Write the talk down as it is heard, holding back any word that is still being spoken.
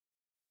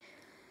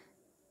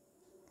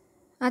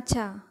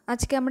আচ্ছা,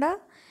 আজকে আমরা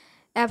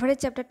অ্যাভারেজ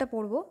চ্যাপ্টারটা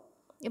পড়ব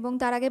এবং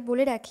তার আগে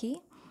বলে রাখি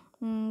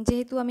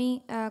যেহেতু আমি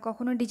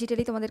কখনো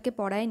ডিজিটালি তোমাদেরকে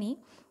পড়াইনি,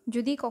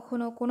 যদি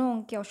কখনো কোনো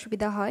অঙ্কে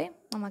অসুবিধা হয়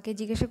আমাকে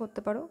জিজ্ঞাসা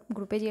করতে পারো,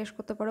 গ্রুপে জিজ্ঞাসা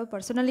করতে পারো,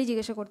 পার্সোনালি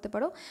জিজ্ঞাসা করতে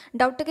পারো,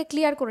 ডাউটটাকে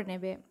ক্লিয়ার করে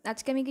নেবে।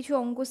 আজকে আমি কিছু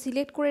অঙ্ক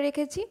সিলেক্ট করে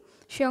রেখেছি,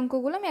 সেই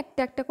অঙ্কগুলো আমি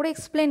একটা একটা করে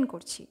এক্সপ্লেন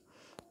করছি,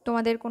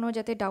 তোমাদের কোনো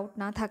যাতে ডাউট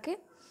না থাকে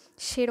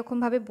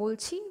সেরকমভাবে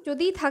বলছি।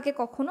 যদি থাকে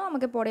কখনো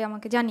আমাকে পরে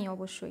আমাকে জানিও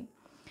অবশ্যই।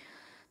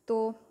 তো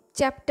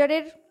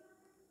চ্যাপ্টারের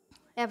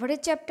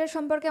অ্যাভারেজ চ্যাপ্টার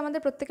সম্পর্কে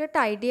আমাদের প্রত্যেকের একটা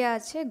আইডিয়া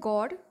আছে।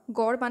 গড়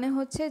গড় মানে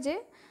হচ্ছে যে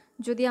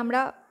যদি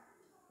আমরা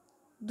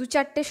দু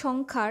চারটে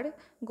সংখ্যার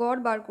গড়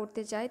বার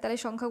করতে চাই তাহলে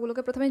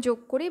সংখ্যাগুলোকে প্রথমে যোগ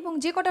করি এবং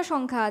যে কটা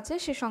সংখ্যা আছে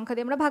সে সংখ্যা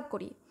দিয়ে আমরা ভাগ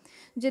করি।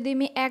 যদি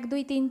আমি 1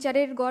 2 3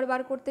 4-এর গড়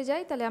বার করতে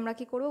যাই তাহলে আমরা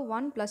কি করব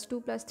 1 + 2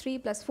 + 3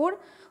 + 4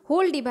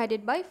 হোল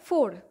ডিভাইডেড বাই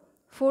 4।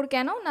 4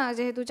 কেন না,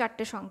 যেহেতু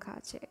চারটে সংখ্যা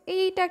আছে।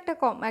 এইটা একটা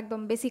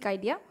একদম বেসিক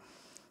আইডিয়া।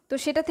 তো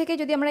সেটা থেকে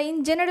যদি আমরা ইন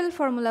জেনারেল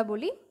ফর্মুলা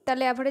বলি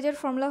তাহলে অ্যাভারেজের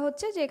ফর্মুলা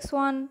হচ্ছে যে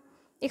x1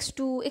 x2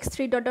 x3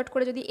 dot dot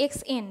করে যদি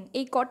xn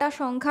এই কটা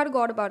সংখ্যার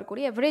গড় বার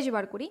করি, অ্যাভারেজ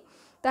বার করি,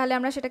 তাহলে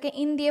আমরা সেটাকে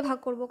ইন দিয়ে ভাগ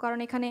করব, কারণ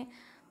এখানে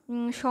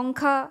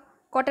সংখ্যা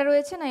কটা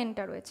রয়েছে না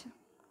এনটা রয়েছে।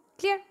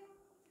 ক্লিয়ার?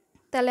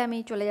 তাহলে আমি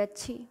চলে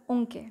যাচ্ছি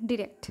অঙ্কে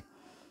ডিরেক্ট।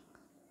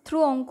 থ্রু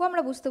অঙ্ক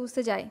আমরা বুঝতে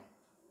বুঝতে যাই।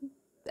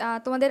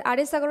 তোমাদের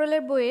আর.এস.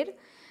 আগরওয়ালের বইয়ের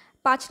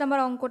 5 নম্বর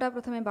অঙ্কটা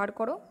প্রথমে বার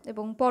করো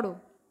এবং পড়ো।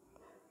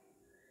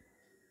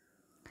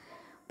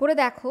 পড়ে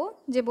দেখো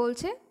যে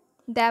বলছে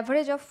the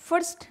average of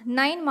first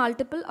 9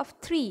 multiple of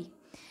 3।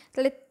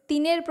 তাহলে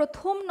 3-এর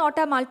প্রথম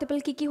 9টা মাল্টিপল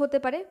কী কী হতে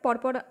পারে,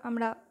 পরপর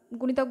আমরা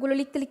গুণিতকগুলো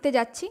লিখতে লিখতে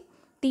যাচ্ছি।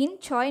 3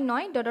 6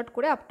 9 ডট ডট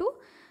করে আপ টু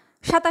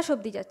 27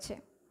 অবধি যাচ্ছে।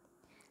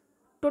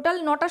 টোটাল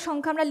 9টা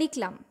সংখ্যা আমরা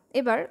লিখলাম।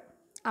 এবার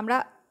আমরা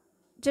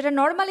যেটা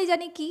নর্মালি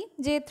জানি কি,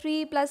 যে 3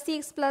 +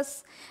 6 +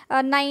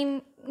 9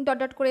 ডট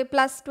ডট করে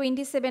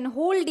 +27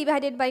 হোল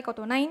ডিভাইডেড বাই কত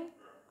 9,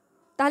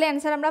 তাহলে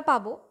অ্যান্সার আমরা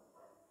পাবো।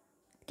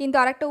 কিন্তু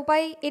আরেকটা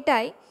উপায়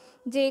এটাই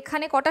যে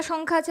এখানে কটা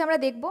সংখ্যা আছে আমরা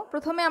দেখব।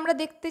 প্রথমে আমরা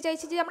দেখতে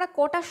চাইছি যে আমরা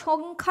কটা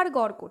সংখ্যার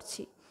গড়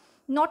করছি।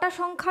 9টা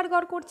সংখ্যার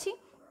গড় করছি।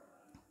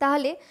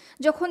 তাহলে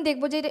যখন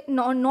দেখব যে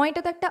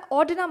 9টা তো একটা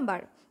অড নাম্বার,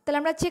 তাহলে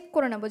আমরা চেক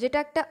করে নেব যেটা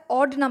একটা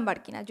অড নাম্বার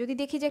কিনা। যদি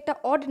দেখি যে একটা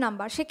অড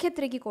নাম্বার,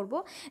 সেক্ষেত্রে কী করব,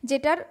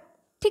 যেটার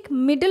ঠিক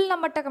মিডল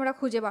নাম্বারটাকে আমরা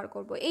খুঁজে বার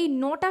করব। এই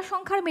 9টা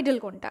সংখ্যার মিডল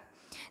কোনটা।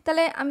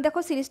 তাহলে আমি দেখো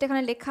সিরিজটা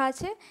এখানে লেখা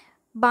আছে,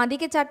 বাঁ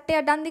দিকে 4টে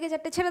আর ডান দিকে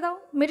 4টে ছেড়ে দাও।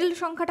 মিডল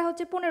সংখ্যাটা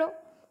হচ্ছে 15।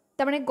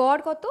 তার মানে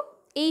গড় কত,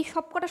 এই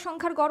সবকটা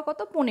সংখ্যার গড় কত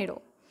 15।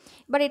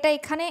 এবার এটা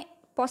এখানে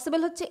পসিবল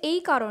হচ্ছে এই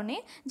কারণে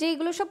যে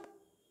এইগুলো সব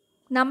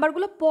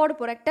নাম্বারগুলো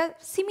পরপর একটা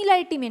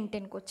সিমিলারিটি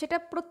মেনটেন করছে। এটা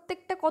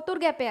প্রত্যেকটা কতর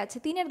গ্যাপে আছে,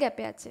 3-এর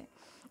গ্যাপে আছে।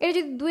 এটা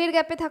যদি 2-এর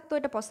গ্যাপে থাকতো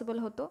এটা পসিবল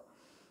হতো,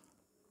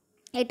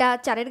 এটা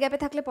 4-এর গ্যাপে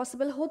থাকলে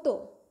পসিবল হতো।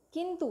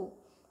 কিন্তু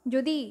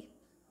যদি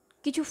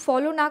কিছু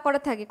ফলো না করা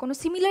থাকে, কোনো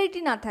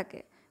সিমিলারিটি না থাকে,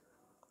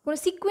 কোনো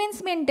সিকোয়েন্স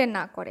মেনটেন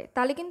না করে,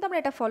 তাহলে কিন্তু আমরা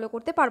এটা ফলো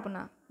করতে পারবো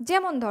না।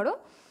 যেমন ধরো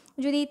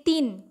যদি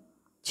 3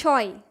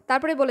 6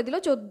 তারপরে বলে দিল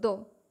 14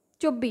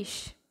 24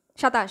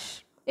 27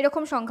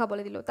 এরকম সংখ্যা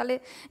বলে দিল, তাহলে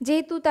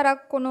যেহেতু তারা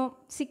কোনো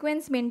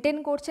সিকোয়েন্স মেনটেন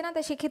করছে না,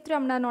 তাই সেক্ষেত্রে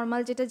আমরা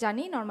নর্মাল যেটা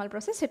জানি, নর্মাল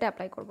প্রসেস, সেটা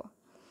অ্যাপ্লাই করব।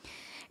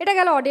 এটা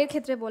গেল অডের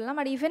ক্ষেত্রে বললাম।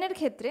 আর ইভেনের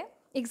ক্ষেত্রে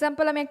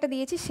এক্সাম্পল আমি একটা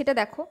দিয়েছি, সেটা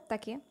দেখো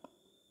তাকিয়ে।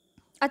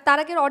 আর তার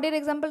আগের অডের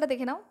এক্সাম্পলটা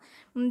দেখে নাও,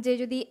 যে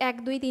যদি 1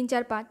 2 3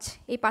 4 5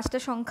 এই 5টা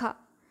সংখ্যা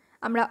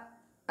আমরা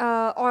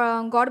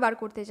গড় বার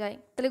করতে যাই,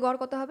 তাহলে গড়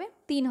কত হবে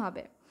 3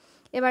 হবে।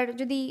 এবার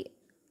যদি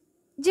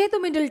যেহেতু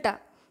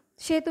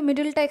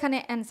মিডলটা এখানে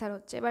অ্যান্সার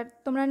হচ্ছে, এবার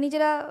তোমরা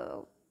নিজেরা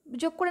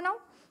যোগ করে নাও।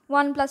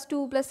 1 + 2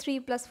 + 3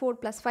 + 4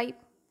 + 5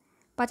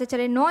 5 আর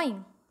 4 9,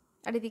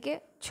 আর এদিকে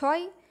 6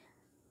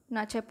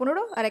 না 6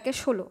 15 আর 1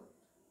 16।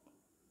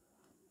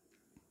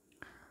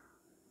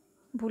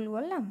 ভুল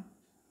বললাম,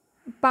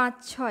 5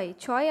 6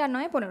 6 আর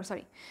 9 15,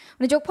 সরি,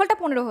 মানে যোগফলটা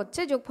 15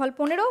 হচ্ছে। যোগফল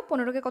 15,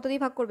 15কে কত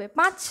দিয়ে ভাগ করবে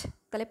 5,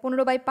 তাহলে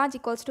 15/5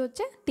 =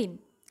 হচ্ছে 3।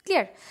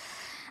 ক্লিয়ার?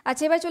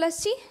 আচ্ছা, এবার চলে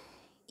আসছি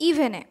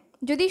ইভেনে।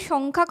 যদি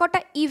সংখ্যা কটা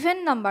ইভেন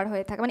নাম্বার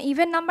হয়ে থাকে, মানে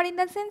even number in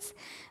the sense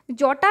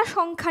যটা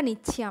সংখ্যা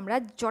নিচ্ছি আমরা,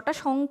 যটা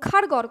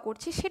সংখ্যার গড়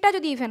করছি সেটা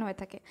যদি ইভেন হয়ে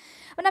থাকে,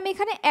 মানে আমি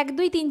এখানে 1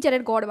 2 3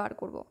 4-এর গড় বার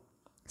করব,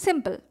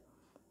 সিম্পল।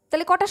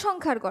 তাহলে কটা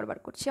সংখ্যার গড় বার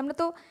করছি, আমরা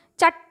তো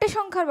 4টে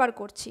সংখ্যার বার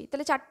করছি,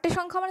 তাহলে 4টে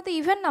সংখ্যা মানে তো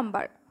ইভেন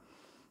নাম্বার।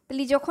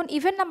 তাহলে যখন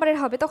ইভেন নাম্বারের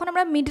হবে তখন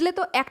আমরা মিডলে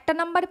তো একটা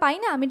নাম্বার পাই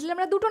না, মিডলে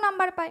আমরা 2টো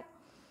নাম্বার পাই।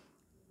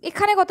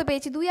 এখানে কত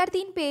পেয়েছি, 2 আর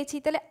 3 পেয়েছি,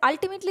 তাহলে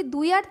আলটিমেটলি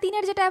 2 আর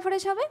 3-এর যেটা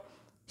অ্যাভারেজ হবে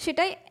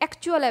সেটাই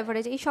অ্যাকচুয়াল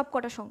অ্যাভারেজ এই সব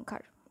কটা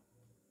সংখ্যার।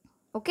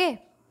 ওকে,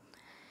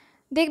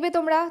 দেখবে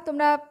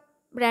তোমরা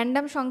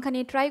র্যান্ডাম সংখ্যা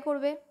নিয়ে ট্রাই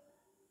করবে,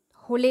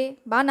 হলে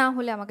বা না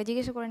হলে আমাকে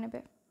জিজ্ঞাসা করে নেবে।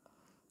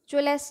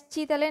 চলে আসছি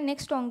তাহলে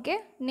নেক্সট অঙ্কে।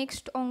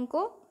 নেক্সট অঙ্ক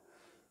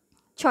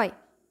 6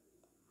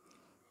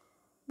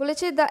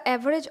 বলেছে the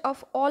average of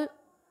all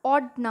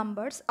odd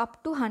numbers up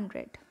to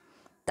 100।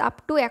 Up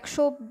to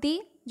 100 অবধি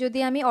যদি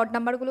আমি অড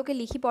নাম্বারগুলোকে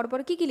লিখি পরপর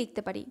কী কী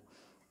লিখতে পারি,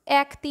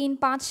 1 3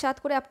 5 7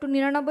 করে আপ টু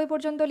 99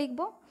 পর্যন্ত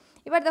লিখব।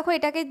 এবার দেখো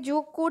এটাকে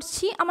যোগ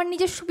করছি আমার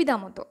নিজের সুবিধা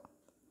মতো,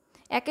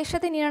 1-এর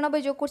সাথে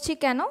 99 যোগ করছি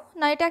কেন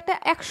না, এটা একটা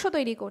 100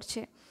 তৈরি করছে,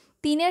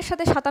 3-এর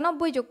সাথে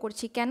 97 যোগ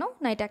করছি, কেন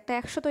না এটা একটা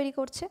 100 তৈরি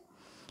করছে।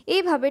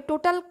 এইভাবে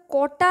টোটাল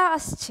কটা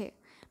আসছে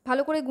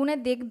ভালো করে গুণে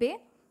দেখবে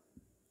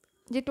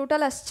যে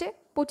টোটাল আসছে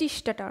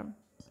 25টা টার্ম।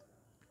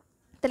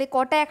 তাহলে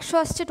কটা 100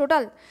 আসছে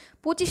টোটাল?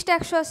 25টা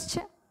 100 আসছে।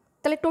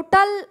 তাহলে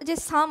টোটাল যে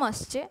সাম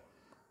আসছে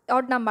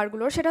অড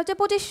নাম্বারগুলোর সেটা হচ্ছে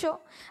 2500।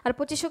 আর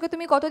 2500কে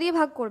তুমি কত দিয়ে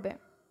ভাগ করবে?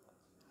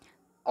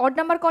 অড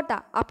নাম্বার কটা?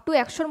 আপ টু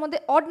 100-র মধ্যে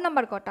অড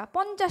নাম্বার কটা?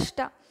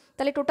 50টা।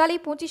 তাহলে টোটাল এই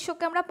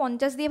 2500কে আমরা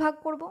 50 দিয়ে ভাগ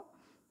করব।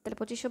 তাহলে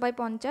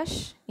 2500/50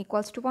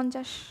 ইকুয়ালস টু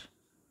 50।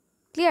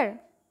 ক্লিয়ার?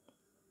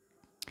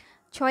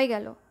 6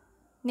 গেল।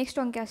 নেক্সট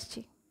অঙ্কে আসছি।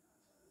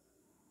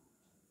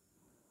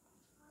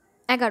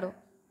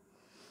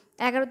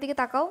 11 দিকে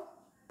তাকাও,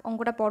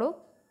 অঙ্কটা পড়ো।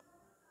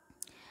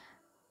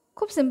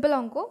 খুব সিম্পল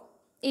অঙ্ক।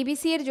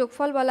 এবিসি এর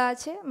যোগফল বলা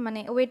আছে,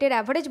 মানে ওয়েটের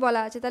অ্যাভারেজ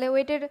বলা আছে। তাহলে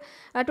ওয়েটের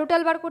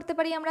টোটাল বার করতে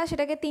পারি আমরা,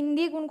 সেটাকে 3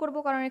 দিয়ে গুণ করব,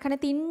 কারণ এখানে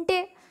 3টে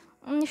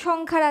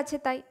সংখ্যার আছে,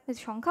 তাই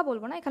সংখ্যা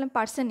বলবো না, এখানে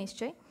পার্সেন্ট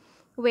নিশ্চয়ই।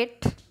 ওয়েট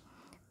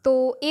তো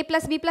a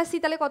 + b + c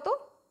তাহলে কত?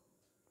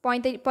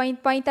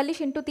 45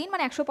 × 3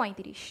 মানে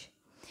 135।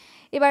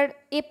 এবার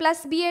a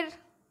 + b এর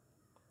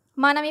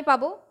মান আমি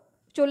পাবো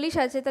 40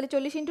 আছে, তাহলে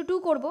 40 × 2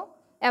 করবো।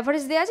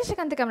 অ্যাভারেজ দেওয়া আছে,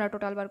 সেখান থেকে আমরা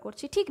টোটাল বার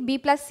করছি। ঠিক b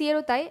 + c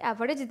এরও তাই,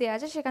 অ্যাভারেজ দেওয়া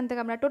আছে, সেখান থেকে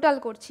আমরা টোটাল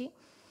করছি।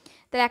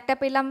 তাহলে একটা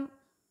পেলাম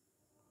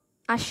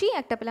 80,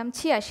 একটা পেলাম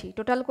 86,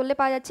 টোটাল করলে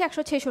পাওয়া যাচ্ছে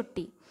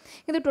 166।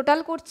 কিন্তু টোটাল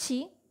করছি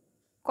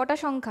কটা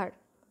সংখ্যার?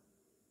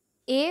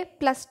 a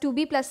 + 2b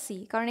 + c,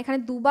 কারণ এখানে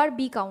দুবার b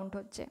কাউন্ট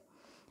হচ্ছে।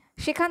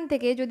 সেখান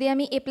থেকে যদি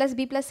আমি a + b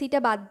 + cটা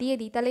বাদ দিয়ে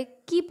দিই, তাহলে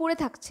কি পড়ে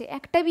থাকছে?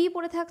 একটা b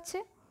পড়ে থাকছে।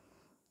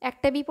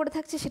 একটা b পড়ে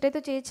থাকছে, সেটাই তো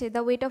চেয়েছে,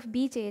 দ্য ওয়েট অফ b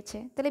চেয়েছে।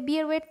 তাহলে b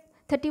এর ওয়েট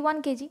 31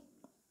 কেজি।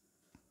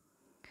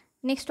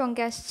 নেক্সট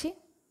অঙ্কে আসছি।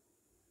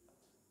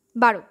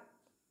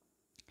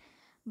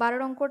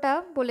 12 অঙ্কটা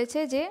বলেছে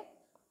যে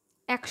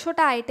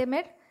 100টা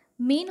আইটেমের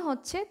মিন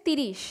হচ্ছে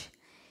 30,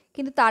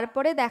 কিন্তু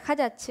তারপরে দেখা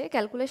যাচ্ছে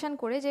ক্যালকুলেশন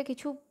করে যে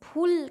কিছু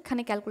ভুল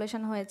এখানে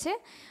ক্যালকুলেশন হয়েছে।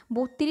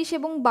 32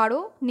 এবং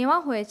 12 নেওয়া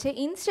হয়েছে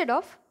ইনস্টেড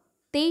অফ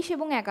 23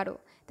 এবং 11।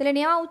 তাহলে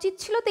নেওয়া উচিত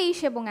ছিল 23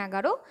 এবং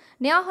 11,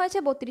 নেওয়া হয়েছে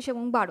 32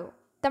 এবং 12।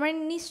 তার মানে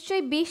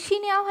নিশ্চয়ই বেশি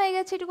নেওয়া হয়ে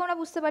গেছে, এটুকু আমরা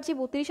বুঝতে পারছি।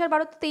 32 আর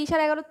 12 তো 23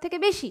 আর 11 থেকে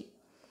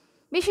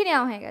বেশি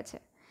নেওয়া হয়ে গেছে।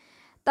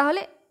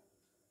 তাহলে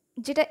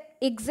যেটা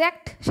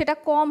এক্স্যাক্ট সেটা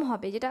কম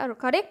হবে, যেটা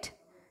কারেক্ট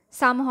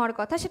সাম হওয়ার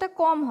কথা সেটা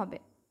কম হবে,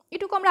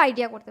 এটুকু আমরা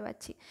আইডিয়া করতে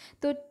পারছি।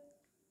 তো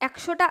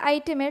 100টা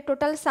আইটেমের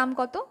টোটাল সাম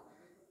কত?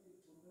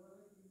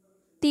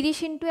 30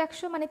 ×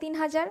 100 মানে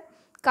 3000।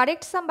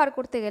 কারেক্ট সাম বার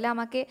করতে গেলে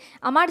আমাকে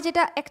আমার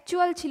যেটা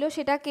অ্যাকচুয়াল ছিল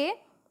সেটাকে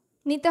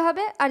নিতে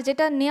হবে, আর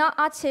যেটা নেওয়া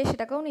আছে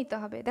সেটাকেও নিতে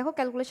হবে। দেখো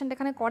ক্যালকুলেশনটা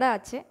এখানে করা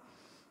আছে।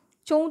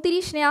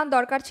 34 নেওয়ার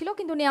দরকার ছিল,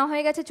 কিন্তু নেওয়া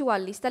হয়ে গেছে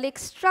 44। তাহলে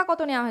এক্সট্রা কত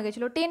নেওয়া হয়ে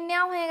গেছিলো? 10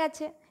 নেওয়া হয়ে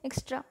গেছে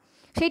এক্সট্রা।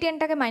 সেই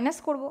 10টাকে মাইনাস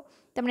করবো,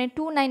 তার মানে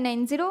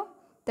 2990।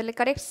 তাহলে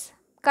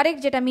কারেক্ট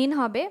যেটা মিন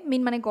হবে,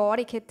 মিন মানে গড়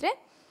এক্ষেত্রে,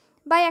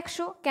 বাই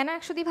 100। কেন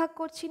 100 দিয়ে ভাগ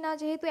করছি না?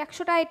 যেহেতু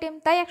 100টা আইটেম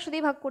তাই 100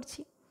 দিয়ে ভাগ করছি।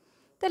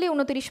 তাহলে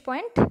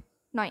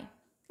 29.9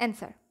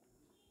 অ্যান্সার।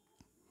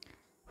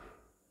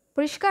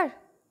 পরিষ্কার?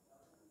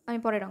 আমি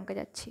পরের অঙ্কে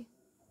যাচ্ছি।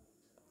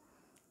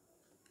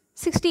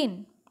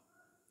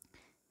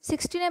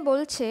 16-এ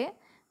বলছে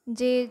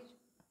যে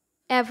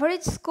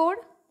অ্যাভারেজ স্কোর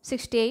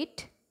 68,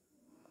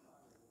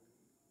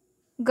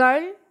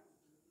 গার্ল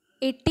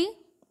 80,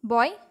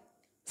 বয়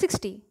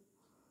 60।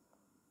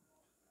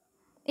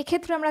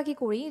 এক্ষেত্রে আমরা কি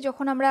করি,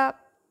 যখন আমরা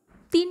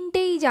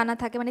তিনটেই জানা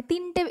থাকে, মানে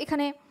তিনটে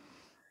এখানে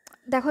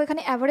দেখো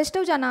এখানে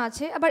অ্যাভারেজটাও জানা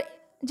আছে, আবার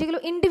যেগুলো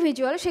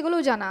ইন্ডিভিজুয়াল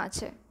সেগুলোও জানা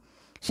আছে,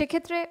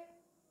 সেক্ষেত্রে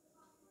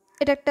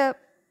এটা একটা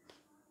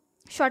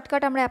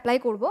শর্টকাট আমরা অ্যাপ্লাই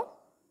করব।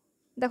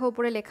 দেখো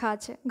উপরে লেখা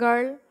আছে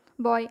গার্ল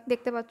বয়,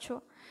 দেখতে পাচ্ছ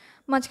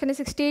মাঝখানে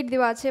 68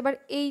 দেওয়া আছে। এবার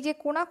এই যে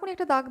কোনাকুনি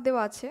একটা দাগ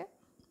দেওয়া আছে,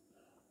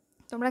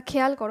 তোমরা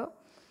খেয়াল করো,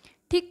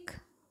 ঠিক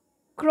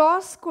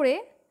ক্রস করে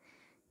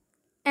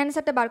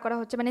অ্যান্সারটা বার করা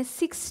হচ্ছে। মানে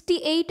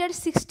 68 আর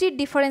 60-র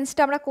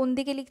ডিফারেন্সটা আমরা কোন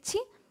দিকে লিখছি?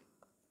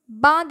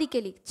 বাঁ দিকে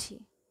লিখছি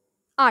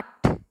 8।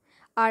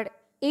 আর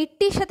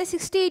 80-র সাথে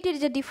 68-এর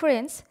যে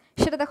ডিফারেন্স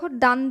সেটা দেখো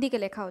ডান দিকে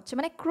লেখা হচ্ছে,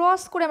 মানে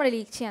ক্রস করে আমরা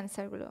লিখছি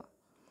অ্যান্সারগুলো।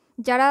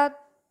 যারা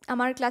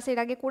আমার ক্লাসে এর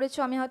আগে করেছো,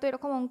 আমি হয়তো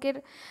এরকম অঙ্কের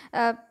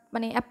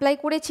মানে অ্যাপ্লাই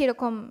করেছি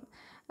এরকম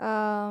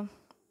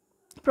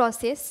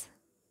প্রসেস,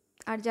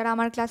 আর যারা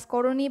আমার ক্লাস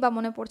করোনি বা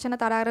মনে পড়ছে না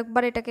তারা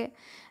আরেকবার এটাকে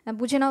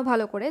বুঝে নাও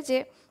ভালো করে, যে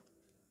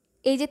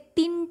এই যে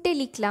তিনটে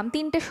লিখলাম,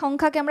 তিনটে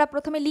সংখ্যাকে আমরা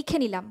প্রথমে লিখে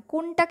নিলাম,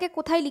 কোনটাকে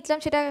কোথায় লিখলাম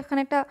সেটা এখানে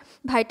একটা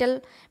ভাইটাল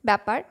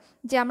ব্যাপার,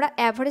 যে আমরা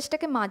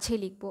অ্যাভারেজটাকে মাঝে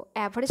লিখবো।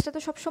 অ্যাভারেজটা তো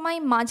সবসময়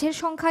মাঝের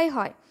সংখ্যাই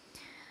হয়,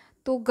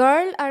 তো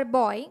গার্ল আর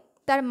বয়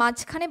তার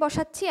মাঝখানে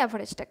বসাচ্ছি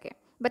অ্যাভারেজটাকে,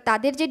 বা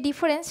তাদের যে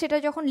ডিফারেন্স সেটা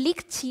যখন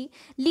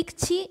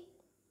লিখছি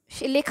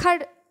লেখার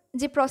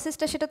যে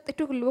প্রসেসটা সেটা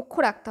একটু লক্ষ্য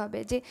রাখতে হবে,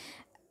 যে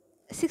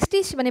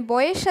 60 মানে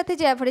বয়ের সাথে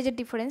যে অ্যাভারেজের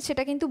ডিফারেন্স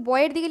সেটা কিন্তু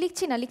বয়ের দিকে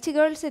লিখছি না, লিখছি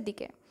গার্লসের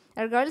দিকে,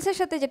 আর গার্লসের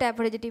সাথে যেটা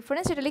অ্যাভারেজের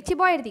ডিফারেন্স সেটা লিখছি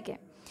বয়ের দিকে।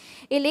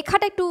 এই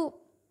লেখাটা একটু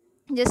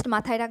জাস্ট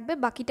মাথায় রাখবে,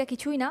 বাকিটা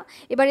কিছুই না।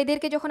 এবার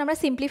এদেরকে যখন আমরা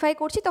সিম্পলিফাই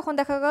করছি তখন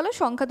দেখা গেল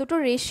সংখ্যা দুটোর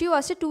রেশিও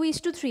আছে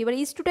 2:3। এবার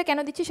 2টা কেন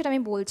দিচ্ছি সেটা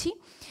আমি বলছি।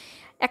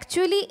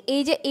 অ্যাকচুয়ালি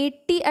এই যে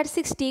 80 আর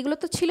 60 এগুলো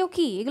তো ছিল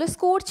কি, এগুলো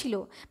স্কোর ছিল,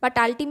 বাট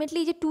আলটিমেটলি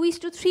এই যে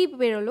 2:3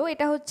 বেরোলো,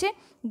 এটা হচ্ছে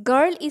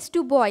গার্ল ইজ টু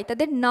বয়,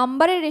 তাদের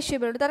নাম্বারের রেশিও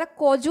বেরোলো, তারা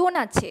কজন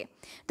আছে,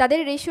 তাদের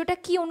রেশিওটা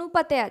কি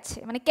অনুপাতে আছে,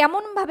 মানে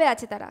কেমনভাবে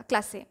আছে তারা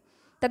ক্লাসে,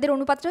 তাদের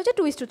অনুপাতটা হচ্ছে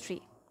 2:3।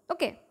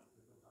 ওকে,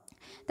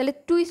 তাহলে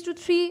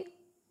 2:3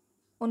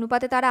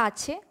 অনুপাতে তারা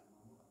আছে।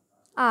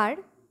 আর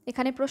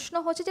এখানে প্রশ্ন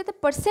হচ্ছে যে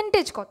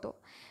পার্সেন্টেজ কত,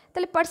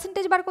 তাহলে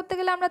পার্সেন্টেজ বার করতে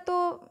গেলে আমরা তো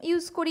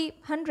ইউজ করি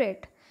 100।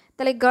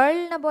 তাহলে গার্ল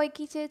না বয়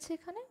কী চেয়েছে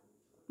এখানে,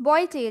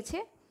 বয় চেয়েছে।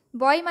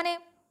 বয় মানে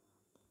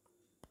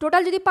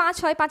টোটাল যদি 5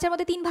 হয়, 5-এর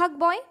মধ্যে 3 ভাগ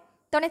বয়,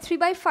 তাহলে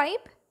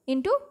 3/5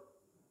 ইন্টু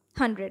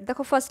 100।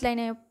 দেখো ফার্স্ট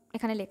লাইনে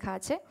এখানে লেখা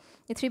আছে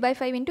যে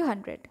 3/5 ইন্টু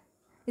 100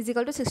 ইজ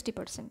ইকাল টু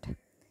 60%।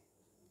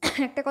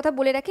 একটা কথা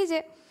বলে রাখি যে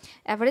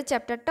অ্যাভারেজ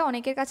চ্যাপ্টারটা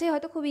অনেকের কাছে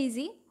হয়তো খুব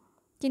ইজি,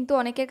 কিন্তু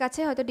অনেকের কাছে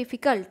হয়তো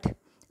ডিফিকাল্ট।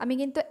 আমি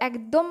কিন্তু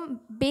একদম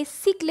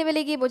বেসিক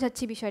লেভেলে গিয়ে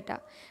বোঝাচ্ছি বিষয়টা,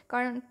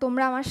 কারণ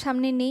তোমরা আমার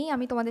সামনে নেই,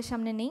 আমি তোমাদের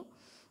সামনে নেই,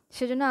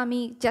 সেজন্য আমি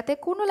যাতে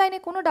কোনো লাইনে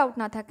কোনো ডাউট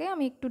না থাকে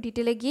আমি একটু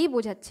ডিটেলে গিয়েই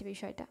বোঝাচ্ছি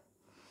বিষয়টা।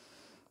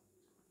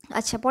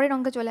 আচ্ছা, পরের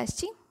অঙ্কে চলে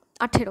আসছি।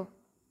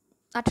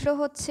 18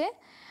 হচ্ছে,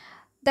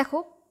 দেখো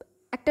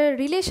একটা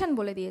রিলেশন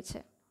বলে দিয়েছে,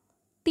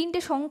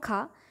 3টে সংখ্যা,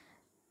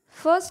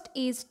 first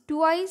is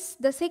twice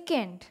the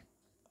second.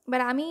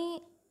 এবার আমি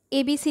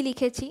ABC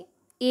লিখেছি,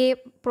 এ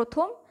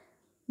প্রথম,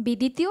 বি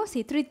দ্বিতীয়,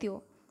 সি তৃতীয়।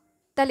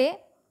 তাহলে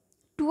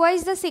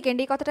টুয়াইস দ্য সেকেন্ড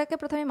এই কথাটাকে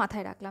প্রথমে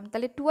মাথায় রাখলাম।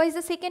 তাহলে টুয়াইস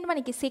দ্য সেকেন্ড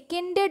মানে কি,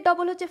 সেকেন্ডের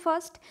ডবল হচ্ছে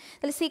ফার্স্ট,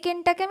 তাহলে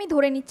সেকেন্ডটাকে আমি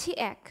ধরে নিচ্ছি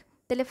 1,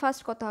 তাহলে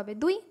ফার্স্ট কত হবে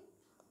 2।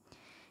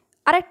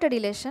 আরেকটা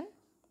relation,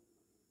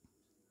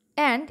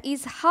 and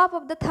is half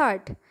of the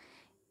third.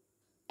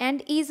 And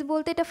is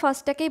বলতে এটা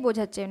ফার্স্টটাকেই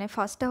বোঝাচ্ছে, মানে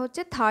ফার্স্টটা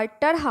হচ্ছে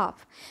থার্ডটার হাফ।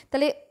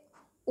 তাহলে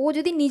ও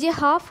যদি নিজে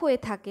হাফ হয়ে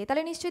থাকে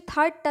তাহলে নিশ্চয়ই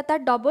থার্ডটা তার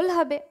ডবল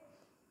হবে।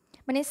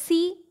 মানে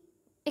সি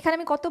এখানে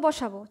আমি কত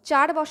বসাবো,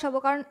 4 বসাবো,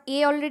 কারণ এ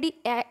অলরেডি,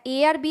 এ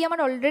আর বি আমার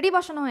অলরেডি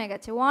বসানো হয়ে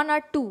গেছে, 1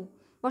 আর 2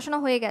 বসানো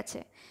হয়ে গেছে।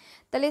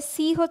 তাহলে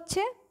সি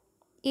হচ্ছে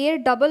এর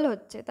ডবল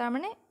হচ্ছে, তার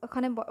মানে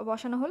ওখানে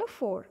বসানো হলো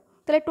 4।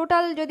 তাহলে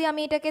টোটাল যদি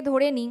আমি এটাকে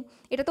ধরে নিই,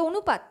 এটা তো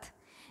অনুপাত,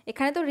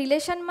 এখানে তো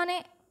রিলেশন, মানে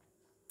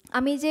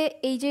আমি যে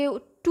এই যে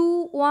 2,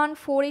 1,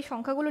 4 এই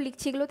সংখ্যাগুলো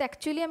লিখছি, এগুলো তো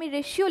অ্যাকচুয়ালি আমি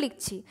রেশিও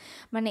লিখছি,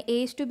 মানে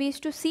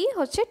A:B:C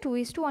হচ্ছে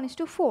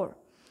 2:1:4।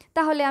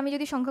 তাহলে আমি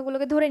যদি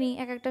সংখ্যাগুলোকে ধরে নিই,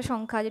 এক একটা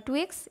সংখ্যা যে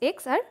 2x, x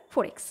আর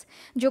 4x,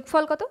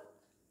 যোগফল কত,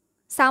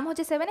 সাম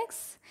হচ্ছে 7x,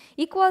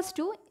 ইকুয়ালস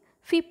টু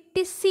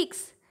 56।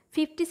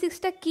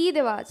 56টা কী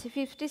দেওয়া আছে,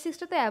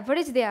 56টা তো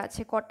অ্যাভারেজ দেওয়া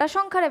আছে, কটা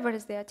সংখ্যার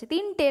অ্যাভারেজ দেওয়া আছে,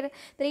 3টের,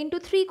 তাহলে ইন্টু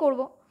 3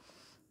 করবো।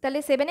 তাহলে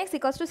 7x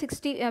ইকুয়ালস টু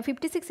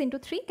 56 ইন্টু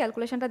 3,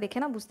 ক্যালকুলেশনটা দেখে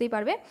না, বুঝতেই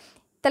পারবে।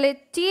 তাহলে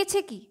চেয়েছে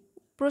কি,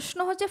 প্রশ্ন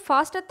হচ্ছে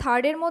ফার্স্ট আর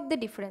থার্ডের মধ্যে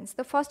ডিফারেন্স,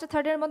 তো ফার্স্ট আর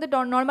থার্ডের মধ্যে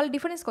নর্মাল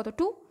ডিফারেন্স কত,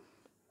 2।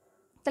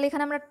 তাহলে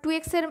এখানে আমরা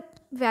 2x এর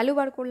ভ্যালু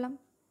বার করলাম।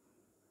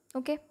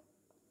 ওকে,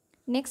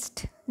 নেক্সট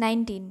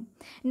 19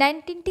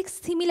 ঠিক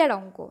সিমিলার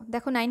অঙ্ক।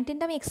 দেখো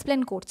 19টা আমি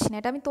এক্সপ্লেন করছি না,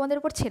 এটা আমি তোমাদের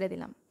উপর ছেড়ে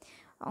দিলাম,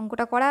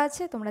 অঙ্কটা করা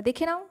আছে, তোমরা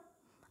দেখে নাও,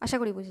 আশা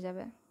করি বুঝে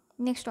যাবে।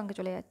 নেক্সট অঙ্কে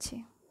চলে যাচ্ছি।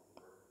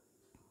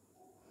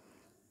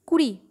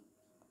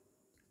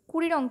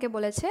 20 অঙ্কে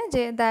বলেছে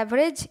যে the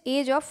average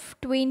age of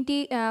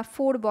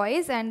 24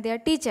 boys and their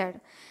teacher.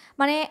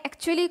 মানে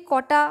অ্যাকচুয়ালি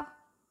কটা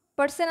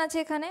পার্সেন্ট আছে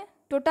এখানে,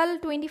 টোটাল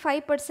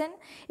 25%,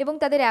 এবং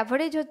তাদের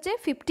অ্যাভারেজ হচ্ছে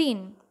 15।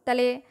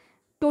 তাহলে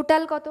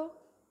টোটাল কত,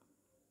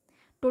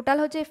 টোটাল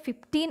হচ্ছে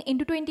 15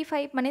 ইন্টু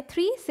 25 মানে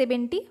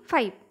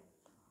 375,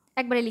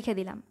 একবারে লিখে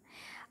দিলাম।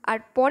 আর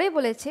পরে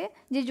বলেছে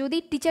যে যদি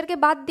টিচারকে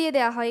বাদ দিয়ে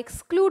দেওয়া হয়,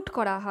 এক্সক্লুড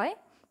করা হয়,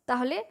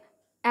 তাহলে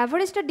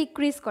অ্যাভারেজটা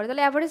ডিক্রিজ করে।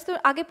 তাহলে অ্যাভারেজ তো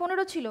আগে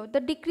 15 ছিল, তা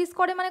ডিক্রিজ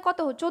করে মানে কত,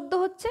 14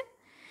 হচ্ছে।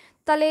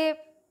 তাহলে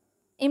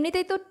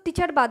এমনিতেই তো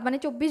টিচার বাদ, মানে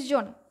 24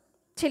 জন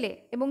ছেলে,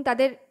 এবং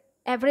তাদের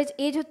অ্যাভারেজ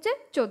এজ হচ্ছে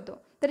 14,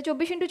 তাহলে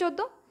 24 ইন্টু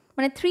 14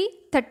 মানে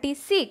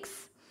 336।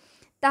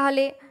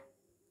 তাহলে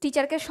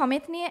টিচারকে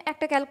সমেত নিয়ে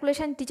একটা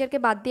ক্যালকুলেশন, টিচারকে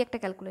বাদ দিয়ে একটা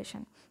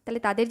ক্যালকুলেশন, তাহলে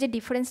তাদের যে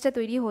ডিফারেন্সটা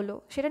তৈরি হলো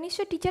সেটা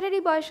নিশ্চয়ই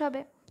টিচারেরই বয়স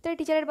হবে। তাহলে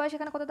টিচারের বয়স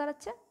এখানে কত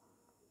দাঁড়াচ্ছে,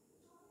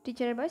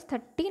 টিচারের বয়স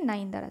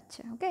 39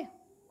 দাঁড়াচ্ছে। ওকে,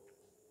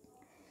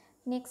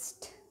 নেক্সট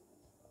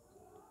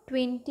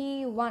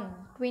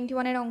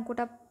 21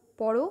 অঙ্কটা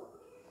পড়ো,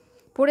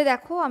 পড়ে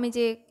দেখো আমি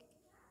যে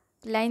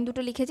লাইন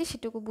দুটো লিখেছি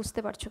সেটুকু বুঝতে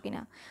পারছো কি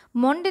না।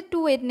 মনডে টু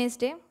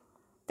ওয়েডনেসডে,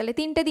 তাহলে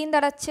 3টে দিন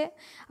দাঁড়াচ্ছে,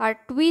 আর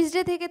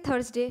টুইসডে থেকে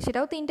থার্সডে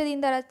সেটাও 3টে দিন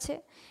দাঁড়াচ্ছে।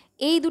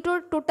 এই দুটোর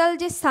টোটাল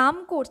যে সাম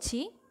করছি,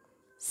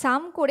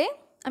 সাম করে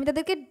আমি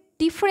তাদেরকে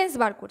ডিফারেন্স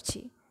বার করছি।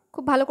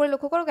 খুব ভালো করে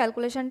লক্ষ্য করো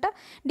ক্যালকুলেশনটা,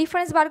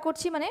 ডিফারেন্স বার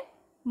করছি মানে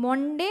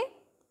মনডে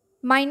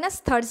মাইনাস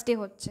থার্সডে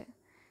হচ্ছে,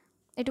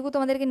 এটুকু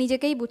তোমাদেরকে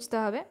নিজেকেই বুঝতে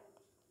হবে,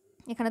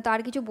 এখানে তো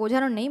আর কিছু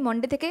বোঝানোর নেই।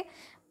 মনডে থেকে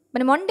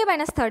মানে Monday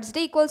minus Thursday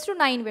equals to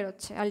 9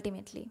 বেরোচ্ছে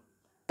আলটিমেটলি।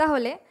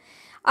 তাহলে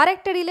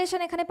আরেকটা রিলেশন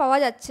এখানে পাওয়া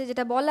যাচ্ছে,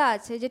 যেটা বলা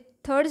আছে যে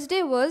থার্সডে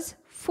ওয়াজ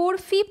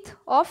 4/5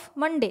 অফ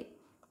মানডে,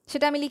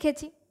 সেটা আমি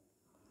লিখেছি।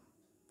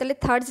 তাহলে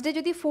থার্সডে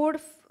যদি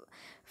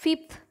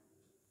 4/5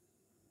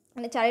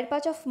 মানে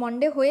 4/5 অফ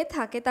মনডে হয়ে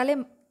থাকে, তাহলে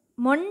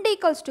মনডে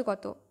ইকুয়ালস টু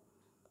কত,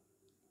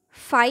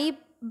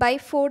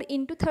 5/4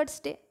 ইন্টু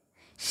থার্সডে।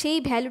 সেই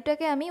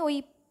ভ্যালুটাকে আমি ওই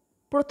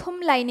প্রথম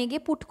লাইনে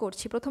গিয়ে পুট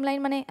করছি। প্রথম লাইন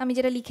মানে আমি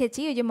যেটা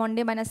লিখেছি ওই যে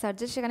মন্ডে মাইনাস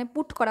থার্সডে, সেখানে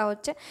পুট করা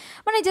হচ্ছে,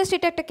 মানে জাস্ট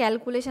এটা একটা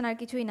ক্যালকুলেশন আর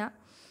কিছুই না।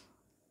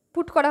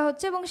 পুট করা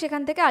হচ্ছে এবং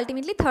সেখান থেকে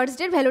আলটিমেটলি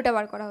থার্সডের ভ্যালুটা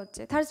বার করা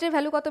হচ্ছে। থার্সডের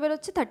ভ্যালু কত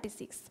বেরোচ্ছে?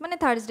 36, মানে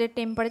থার্সডের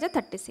টেম্পারেচার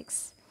 36।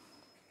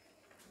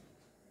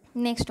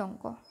 নেক্সট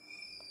অঙ্ক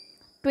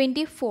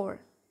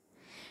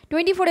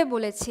 24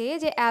 বলেছে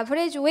যে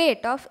average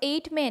weight of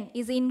 8 men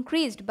is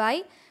increased by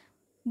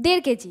 1.5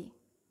 KG.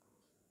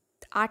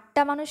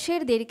 8টা মানুষের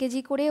 1.5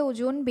 কেজি করে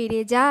ওজন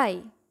বেড়ে যায়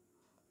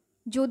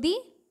যদি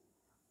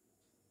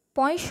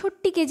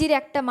 65 কেজির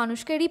একটা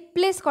মানুষকে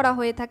রিপ্লেস করা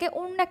হয়ে থাকে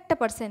অন্য একটা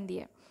পার্সন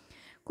দিয়ে।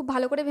 খুব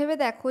ভালো করে ভেবে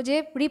দেখো যে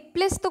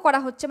রিপ্লেস তো করা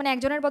হচ্ছে, মানে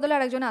একজনের বদলে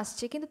আরেকজন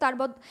আসছে, কিন্তু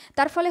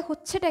তার ফলে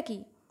হচ্ছেটা কি?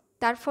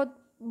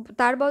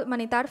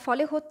 তার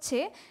ফলে হচ্ছে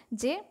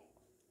যে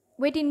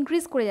ওয়েট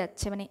ইনক্রিজ করে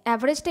যাচ্ছে, মানে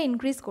অ্যাভারেজটা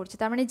ইনক্রিজ করছে।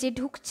 তার মানে যে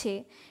ঢুকছে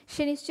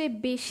সে নিশ্চয়ই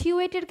বেশি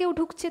ওয়েটের কেউ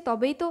ঢুকছে,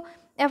 তবেই তো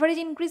অ্যাভারেজ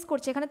ইনক্রিজ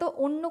করছে। এখানে তো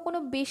অন্য কোনো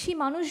বেশি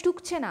মানুষ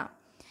ঢুকছে না,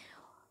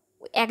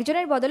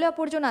 একজনের বদলে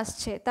অপরজন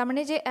আসছে। তার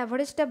মানে যে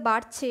অ্যাভারেজটা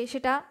বাড়ছে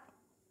সেটা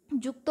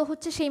যুক্ত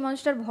হচ্ছে সেই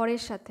মানুষটার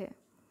ভরের সাথে,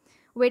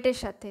 ওয়েটের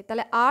সাথে।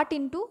 তাহলে 8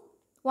 ইন্টু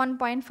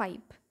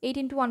 1.5, 8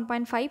 ইন্টু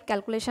 1.5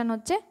 ক্যালকুলেশন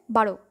হচ্ছে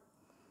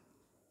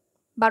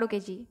 12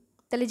 কেজি।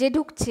 তাহলে যে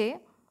ঢুকছে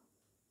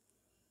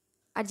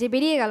আর যে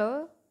বেরিয়ে গেল,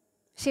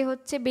 সে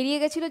হচ্ছে বেরিয়ে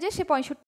গেছিলো যে সে